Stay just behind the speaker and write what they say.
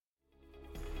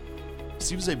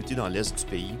Si vous habitez dans l'est du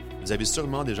pays, vous avez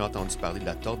sûrement déjà entendu parler de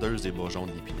la tordeuse des bourgeons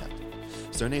de l'épinette.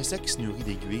 C'est un insecte qui se nourrit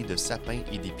d'aiguilles de sapins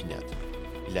et d'épinettes.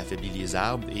 Il affaiblit les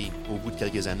arbres et, au bout de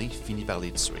quelques années, finit par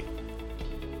les tuer.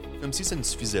 Comme si ça ne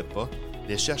suffisait pas,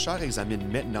 les chercheurs examinent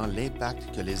maintenant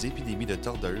l'impact que les épidémies de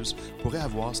tordeuses pourraient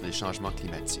avoir sur les changements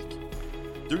climatiques.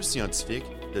 2 scientifiques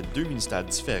de 2 ministères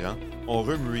différents ont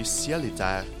remué ciel et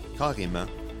terre carrément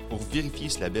pour vérifier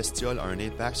si la bestiole a un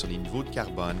impact sur les niveaux de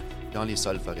carbone dans les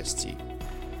sols forestiers.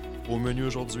 Au menu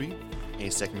aujourd'hui,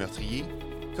 insectes meurtriers,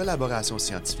 collaboration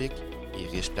scientifique et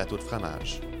riche plateau de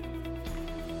fromage.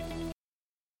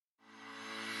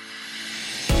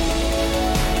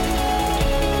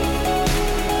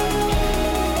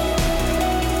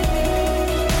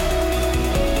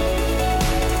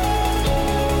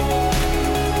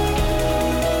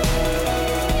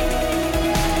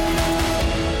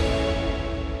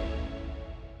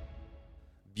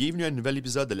 Bienvenue à un nouvel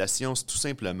épisode de La Science tout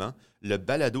simplement, le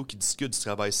balado qui discute du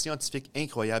travail scientifique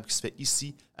incroyable qui se fait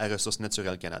ici à Ressources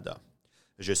naturelles Canada.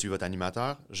 Je suis votre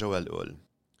animateur, Joël Hull.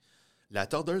 La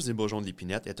tordeuse des bourgeons de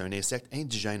l'épinette est un insecte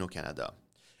indigène au Canada.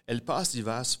 Elle passe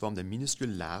l'hiver sous forme de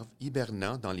minuscules larves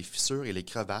hibernant dans les fissures et les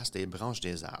crevasses des branches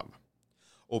des arbres.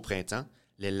 Au printemps,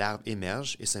 les larves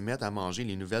émergent et se mettent à manger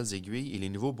les nouvelles aiguilles et les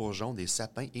nouveaux bourgeons des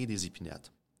sapins et des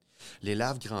épinettes. Les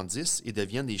larves grandissent et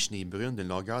deviennent des chenilles brunes d'une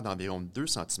longueur d'environ 2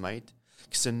 cm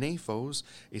qui se nymphosent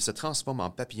et se transforment en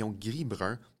papillons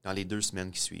gris-bruns dans les 2 semaines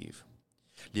qui suivent.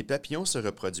 Les papillons se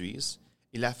reproduisent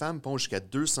et la femme pond jusqu'à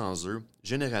 200 œufs,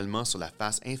 généralement sur la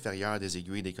face inférieure des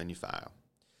aiguilles des conifères.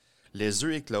 Les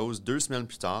œufs éclosent 2 semaines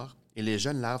plus tard et les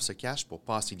jeunes larves se cachent pour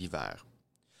passer l'hiver.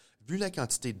 Vu la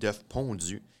quantité d'œufs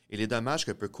pondus et les dommages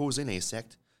que peut causer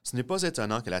l'insecte, ce n'est pas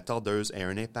étonnant que la tordeuse ait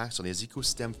un impact sur les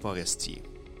écosystèmes forestiers.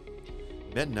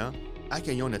 Maintenant,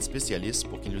 accueillons notre spécialiste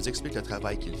pour qu'il nous explique le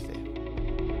travail qu'il fait.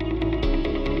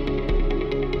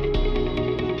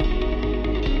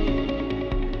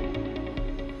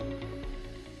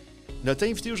 Notre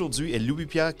invité aujourd'hui est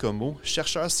Louis-Pierre Comeau,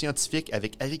 chercheur scientifique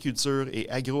avec Agriculture et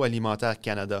Agroalimentaire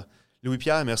Canada.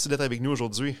 Louis-Pierre, merci d'être avec nous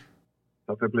aujourd'hui.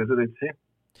 Ça fait plaisir d'être ici.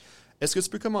 Est-ce que tu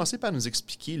peux commencer par nous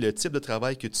expliquer le type de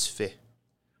travail que tu fais?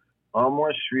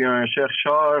 Moi, je suis un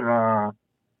chercheur en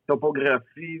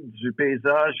topographie du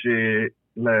paysage et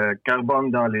le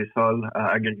carbone dans les sols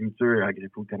à Agriculture et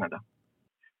Agri-Food Canada.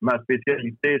 Ma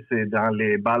spécialité, c'est dans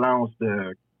les balances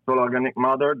de sol organic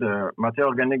matter, de matière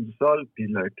organique du sol, puis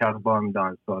le carbone dans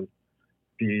le sol.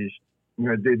 Puis je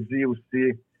me dédie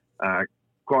aussi à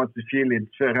quantifier les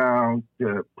différentes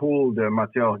pools de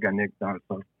matière organique dans le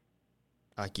sol.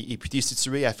 OK. Et puis tu es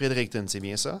situé à Fredericton, c'est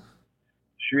bien ça?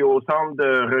 Je suis au Centre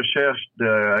de recherche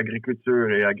d'agriculture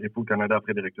et Agri-Food Canada à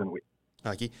Fredericton, oui.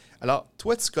 OK. Alors,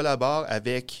 toi, tu collabores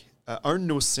avec un de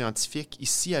nos scientifiques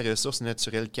ici à Ressources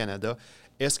naturelles Canada.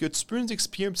 Est-ce que tu peux nous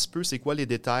expliquer un petit peu c'est quoi les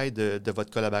détails de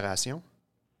votre collaboration?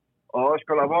 Je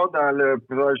collabore dans le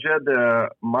projet de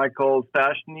Michael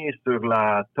Stachny sur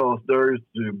la tordeuse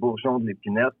du bourgeon de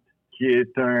l'épinette, qui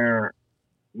est un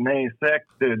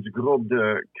insecte du groupe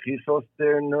de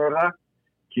Chrysostenura,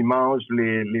 qui mange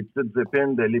les petites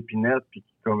épines de l'épinette puis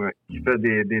qui fait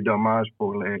des dommages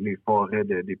pour les forêts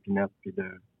d'épinettes puis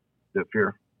de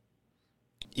fur.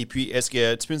 Et puis, est-ce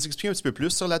que tu peux nous expliquer un petit peu plus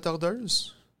sur la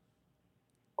tordeuse?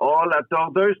 La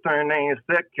tordeuse, c'est un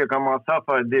insecte qui a commencé à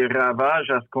faire des ravages,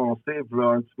 à ce qu'on sait, il y a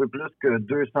un petit peu plus que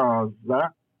 200 ans.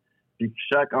 Puis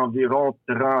chaque environ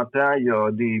 30 ans, il y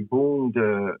a des booms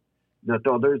de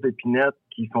tordeuses d'épinettes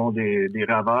qui font des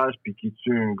ravages puis qui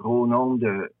tuent un gros nombre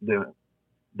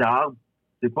d'arbres.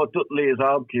 C'est pas tous les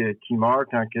arbres qui meurent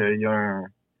quand il y a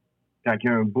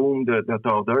un boom de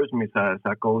tordeuses, mais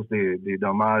ça cause des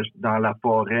dommages dans la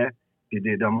forêt et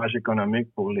des dommages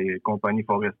économiques pour les compagnies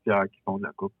forestières qui font de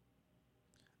la coupe.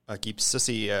 OK, puis ça,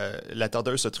 c'est la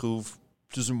tordeuse se trouve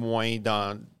plus ou moins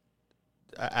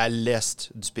à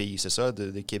l'est du pays, c'est ça?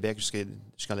 De Québec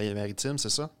jusqu'en la maritime, c'est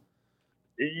ça?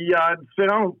 Il y a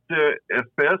différentes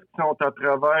espèces qui sont à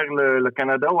travers le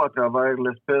Canada ou à travers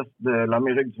l'espèce de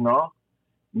l'Amérique du Nord,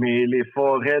 mais les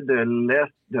forêts de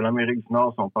l'Est de l'Amérique du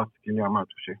Nord sont particulièrement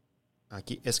touchées.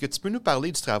 OK. Est-ce que tu peux nous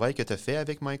parler du travail que tu as fait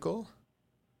avec Michael?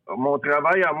 Mon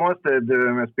travail à moi, c'est de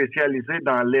me spécialiser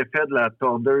dans l'effet de la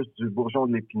tordeuse du bourgeon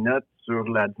de l'épinette sur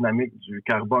la dynamique du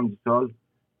carbone du sol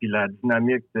puis la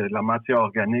dynamique de la matière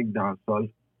organique dans le sol.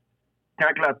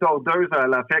 Quand la tordeuse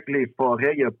elle affecte les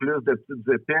forêts, il y a plus de petites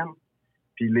épines,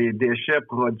 puis les déchets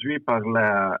produits par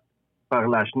la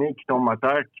chenille qui tombent à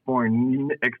terre, qui font un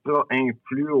extra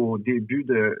influx au début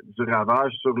du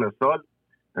ravage sur le sol,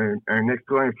 un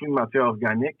extra influx de matière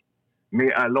organique. Mais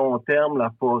à long terme,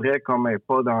 la forêt, comme elle n'est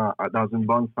pas dans une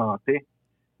bonne santé,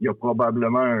 il y a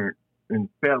probablement une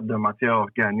perte de matière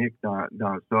organique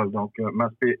dans le sol. Donc,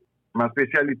 ma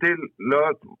spécialité,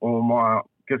 là,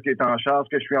 qu'est-ce qui est en charge,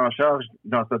 ce que je suis en charge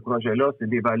dans ce projet-là, c'est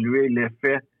d'évaluer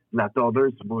l'effet de la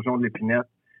tordeuse du bourgeon de l'épinette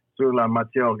sur la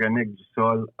matière organique du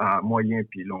sol à moyen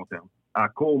puis long terme, à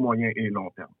court, moyen et long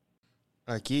terme.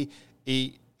 OK.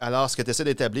 Et alors, ce que tu essaies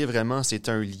d'établir vraiment, c'est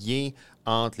un lien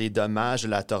entre les dommages de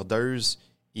la tordeuse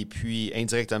et puis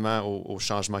indirectement au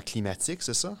changement climatique,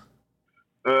 c'est ça?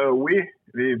 Oui,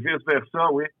 et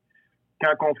vice-versa, oui.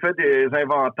 Quand on fait des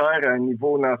inventaires à un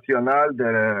niveau national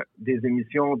des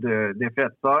émissions d'effets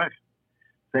de serre,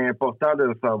 c'est important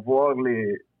de savoir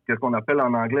ce qu'on appelle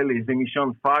en anglais les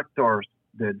emission factors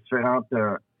de différents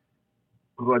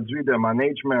produits de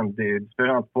management, des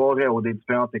différentes forêts ou des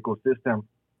différents écosystèmes.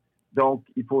 Donc,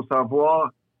 il faut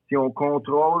savoir si on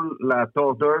contrôle la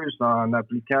tordeuse en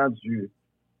appliquant du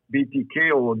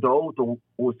BTK ou d'autres,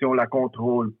 ou si on la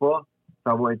contrôle pas,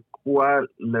 ça va être quoi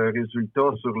le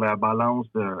résultat sur la balance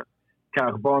de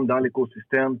carbone dans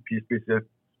l'écosystème, puis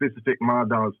spécifiquement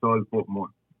dans le sol pour moi.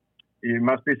 Et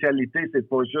ma spécialité, c'est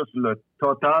pas juste le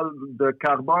total de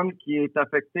carbone qui est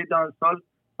affecté dans le sol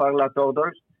par la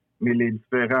tordeuse, mais les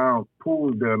différents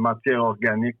pools de matière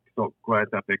organique qui vont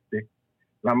être affectés.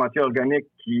 La matière organique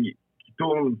qui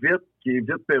tourne vite, qui est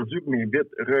vite perdue, mais vite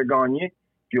regagnée,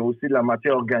 puis aussi la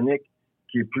matière organique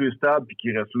qui est plus stable puis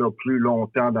qui reste là plus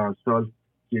longtemps dans le sol,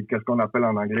 qui est ce qu'on appelle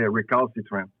en anglais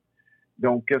recalcitrant.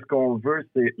 Donc, qu'est-ce qu'on veut,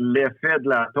 c'est l'effet de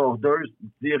la tordeuse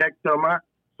directement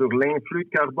sur l'influx de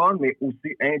carbone, mais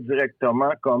aussi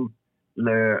indirectement, comme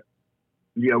il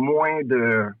y a moins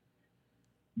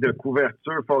de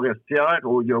couverture forestière,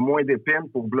 ou il y a moins d'épines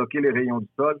pour bloquer les rayons du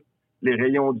sol. Les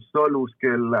rayons du sol où ce que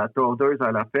la tordeuse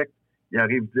elle affecte, ils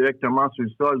arrivent directement sur le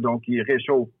sol, donc ils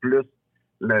réchauffent plus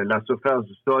la surface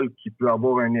du sol, qui peut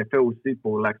avoir un effet aussi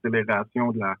pour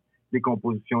l'accélération de la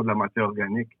décomposition de la matière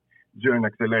organique, dû à une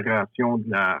accélération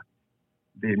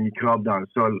des microbes dans le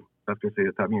sol, parce que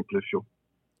ça devient plus chaud.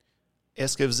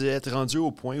 Est-ce que vous êtes rendu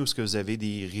au point où est-ce que vous avez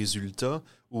des résultats,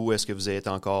 ou est-ce que vous êtes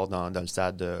encore dans le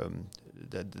stade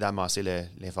d'amasser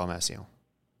l'information?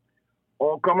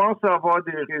 On commence à avoir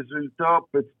des résultats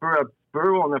petit peu à petit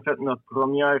peu. On a fait notre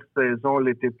première saison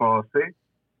l'été passé.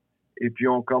 Et puis,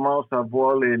 on commence à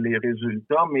voir les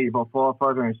résultats, mais il va falloir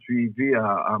faire un suivi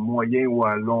à moyen ou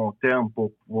à long terme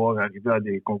pour pouvoir arriver à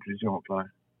des conclusions claires.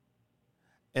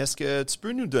 Est-ce que tu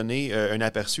peux nous donner un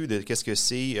aperçu de qu'est-ce que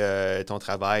c'est ton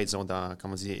travail, disons, dans,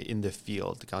 comment on dit, in the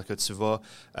field, quand que tu vas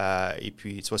et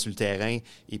puis tu vas sur le terrain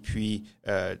et puis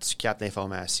tu captes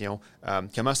l'information.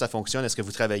 Comment ça fonctionne? Est-ce que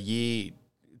vous travaillez,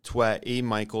 toi et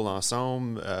Michael,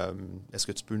 ensemble? Est-ce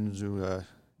que tu peux nous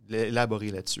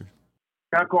élaborer là-dessus?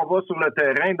 Quand on va sur le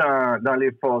terrain, dans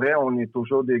les forêts, on est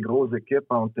toujours des grosses équipes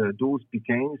entre 12 et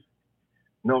 15.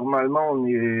 Normalement,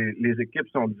 les équipes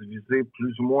sont divisées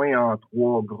plus ou moins en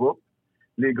 3 groupes.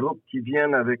 Les groupes qui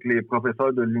viennent avec les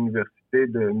professeurs de l'Université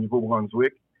de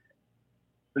Nouveau-Brunswick.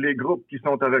 Les groupes qui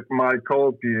sont avec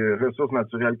Michael puis Ressources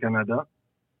naturelles Canada.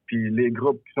 Puis les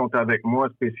groupes qui sont avec moi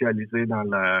spécialisés dans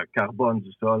le carbone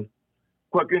du sol.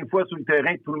 Quoiqu'une fois sur le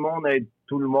terrain, tout le monde aide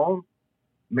tout le monde.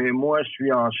 Mais moi, je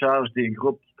suis en charge des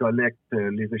groupes qui collectent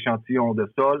les échantillons de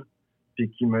sol puis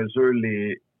qui mesurent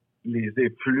les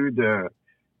effluves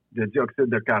de dioxyde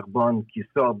de carbone qui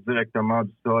sortent directement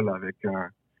du sol avec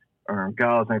un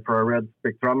gaz infrared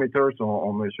spectrometer.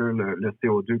 On mesure le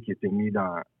CO2 qui est émis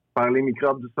par les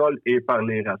microbes du sol et par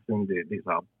les racines des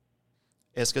arbres.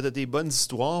 Est-ce que tu as des bonnes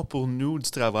histoires pour nous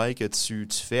du travail que tu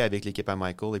fais avec l'équipe à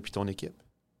Michael et puis ton équipe?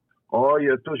 Oh, il y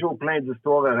a toujours plein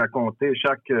d'histoires à raconter.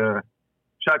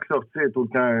 Chaque sortie est tout le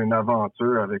temps une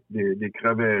aventure avec des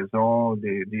crevaisons,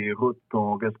 des routes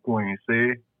qu'on reste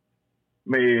coincés.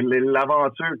 Mais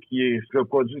l'aventure qui se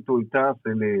reproduit tout le temps,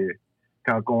 c'est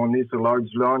quand on est sur l'heure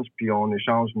du lunch puis on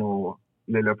échange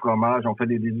le fromage, on fait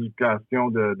des dégustations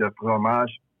de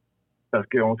fromage parce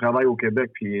qu'on travaille au Québec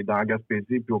puis dans la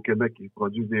Gaspésie puis au Québec ils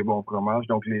produisent des bons fromages.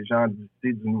 Donc les gens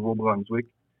d'ici du Nouveau-Brunswick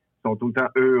sont tout le temps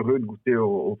heureux de goûter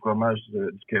au fromage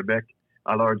du Québec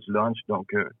à l'heure du lunch.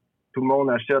 Donc tout le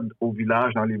monde achète au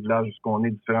village, dans les villages où on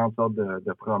est, différentes sortes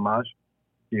de fromages.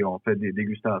 Et on fait des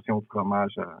dégustations de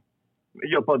fromage. Il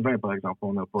n'y a pas de vin, par exemple.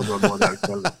 On n'a pas le droit de boire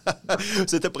d'alcool.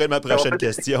 C'était pour ma prochaine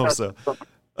question, ça.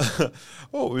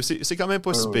 Oh, c'est quand même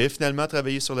pas si pire, finalement,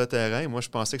 travailler sur le terrain. Moi, je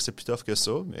pensais que c'est plus tough que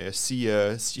ça. Mais s'il y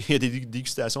a des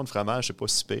dégustations de fromage, c'est pas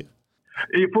si pire.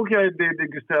 Il faut qu'il y ait des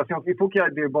dégustations. Il faut qu'il y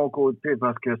ait des bons côtés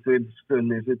parce que c'est difficile.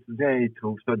 Les étudiants, ils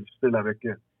trouvent ça difficile avec...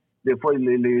 Des fois,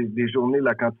 les journées,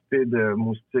 la quantité de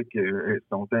moustiques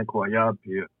sont incroyables.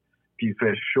 Puis il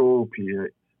fait chaud. Puis il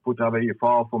faut travailler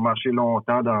fort. Il faut marcher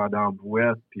longtemps dans la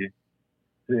bouette. Puis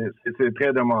c'est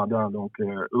très demandant. Donc,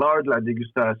 l'heure de la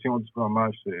dégustation du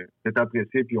fromage, c'est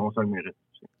apprécié, puis on se le mérite.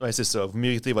 Oui, c'est ça. Vous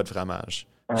méritez votre fromage.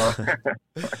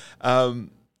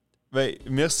 Ben,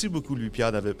 merci beaucoup,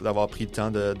 Louis-Pierre, d'avoir pris le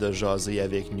temps de jaser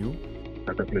avec nous.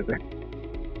 Ça fait plaisir.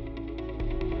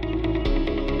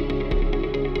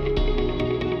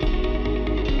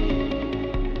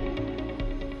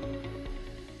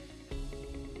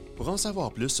 Pour en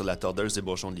savoir plus sur la tordeuse des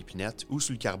bourgeons de l'épinette ou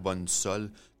sur le carbone du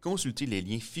sol, consultez les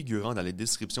liens figurant dans les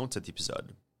descriptions de cet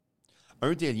épisode.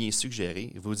 Un des liens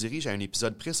suggérés vous dirige à un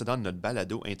épisode précédent de notre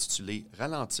balado intitulé «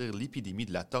 Ralentir l'épidémie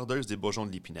de la tordeuse des bourgeons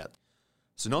de l'épinette ».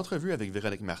 C'est une entrevue avec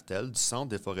Véronique Martel du Centre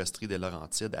des foresteries des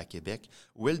Laurentides à Québec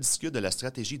où elle discute de la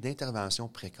stratégie d'intervention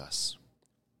précoce.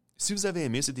 Si vous avez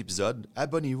aimé cet épisode,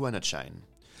 abonnez-vous à notre chaîne.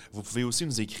 Vous pouvez aussi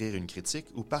nous écrire une critique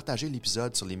ou partager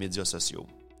l'épisode sur les médias sociaux.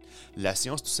 La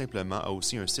Science Tout Simplement a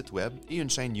aussi un site web et une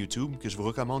chaîne YouTube que je vous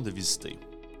recommande de visiter.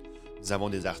 Nous avons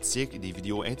des articles et des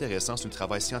vidéos intéressants sur le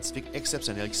travail scientifique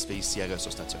exceptionnel qui se fait ici à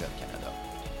Ressources naturelles Canada.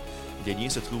 Les liens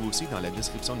se trouvent aussi dans la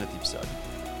description de notre épisode.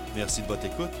 Merci de votre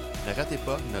écoute. Ne ratez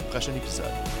pas notre prochain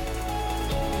épisode.